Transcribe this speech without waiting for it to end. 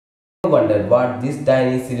Wondered what this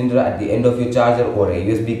tiny cylinder at the end of your charger or a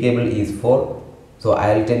USB cable is for? So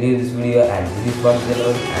I'll tell you in this video, and this is what it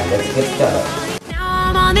is, and let's get started. Now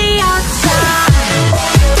I'm on the outside.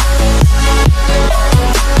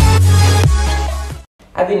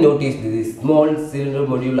 Have you noticed this small cylinder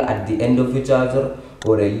module at the end of your charger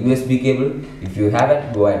or a USB cable? If you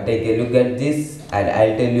haven't, go and take a look at this and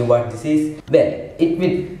I'll tell you what this is. Well, it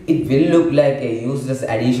will look like a useless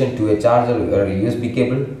addition to a charger or a USB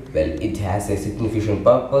cable. Well, it has a significant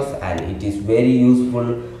purpose and it is very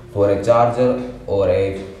useful for a charger, or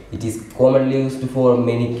it is commonly used for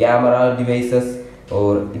many camera devices,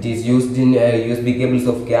 or it is used in USB cables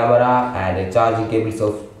of camera and charging cables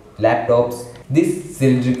of laptops. This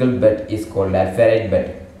cylindrical bed is called a Ferrite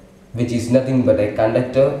bead, which is nothing but a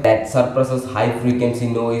conductor that suppresses high frequency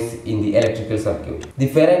noise in the electrical circuit. The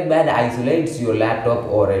Ferrite band isolates your laptop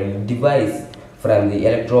or a device from the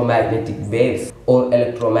electromagnetic waves or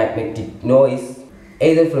electromagnetic noise,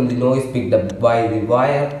 either from the noise picked up by the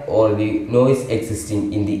wire or the noise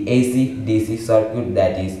existing in the AC/DC circuit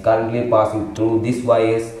that is currently passing through these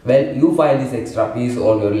wires. Well, you find this extra piece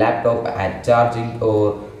on your laptop and charging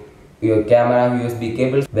or your camera USB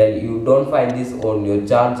cables. Well, you don't find this on your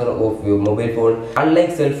charger of your mobile phone.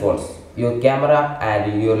 Unlike cell phones, your camera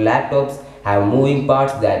and your laptops have moving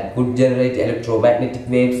parts that could generate electromagnetic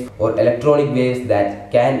waves or electronic waves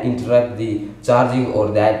that can interrupt the charging or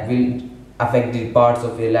that will affect the parts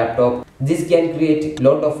of your laptop. This can create a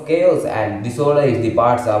lot of chaos and disorder if the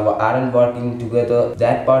parts aren't working together,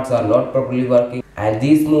 that parts are not properly working, and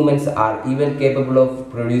these movements are even capable of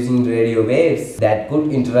producing radio waves that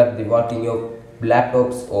could interrupt the working of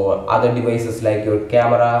laptops or other devices like your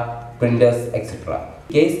camera, printers, etc.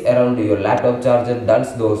 Case around your laptop charger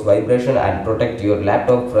dulls those vibrations and protect your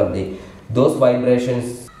laptop from those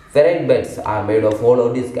vibrations. Ferrite beads are made of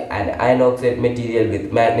hollow disc and iron oxide material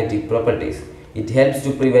with magnetic properties. It helps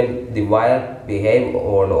to prevent the wire behave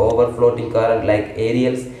on overflowing current like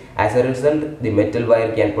aerials. As a result, the metal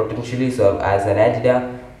wire can potentially serve as an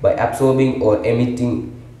antenna by absorbing or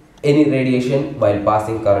emitting any radiation while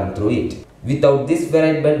passing current through it. Without this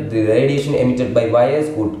Ferrite bead, the radiation emitted by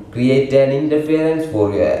wires could create an interference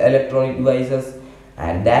for your electronic devices,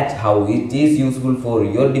 and that's how it is useful for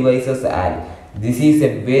your devices, and this is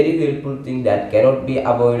a very helpful thing that cannot be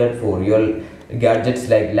avoided for your gadgets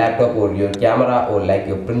like laptop or your camera or like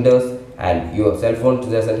your printers, and your cell phone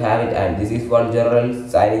doesn't have it. And this is one general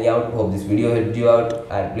signing out. Hope this video helped you out,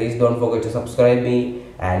 and please don't forget to subscribe me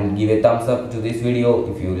and give a thumbs up to this video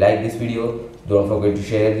if you like this video. Don't forget to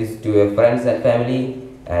share this to your friends and family,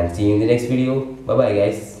 and see you in the next video. Bye bye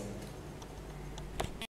guys.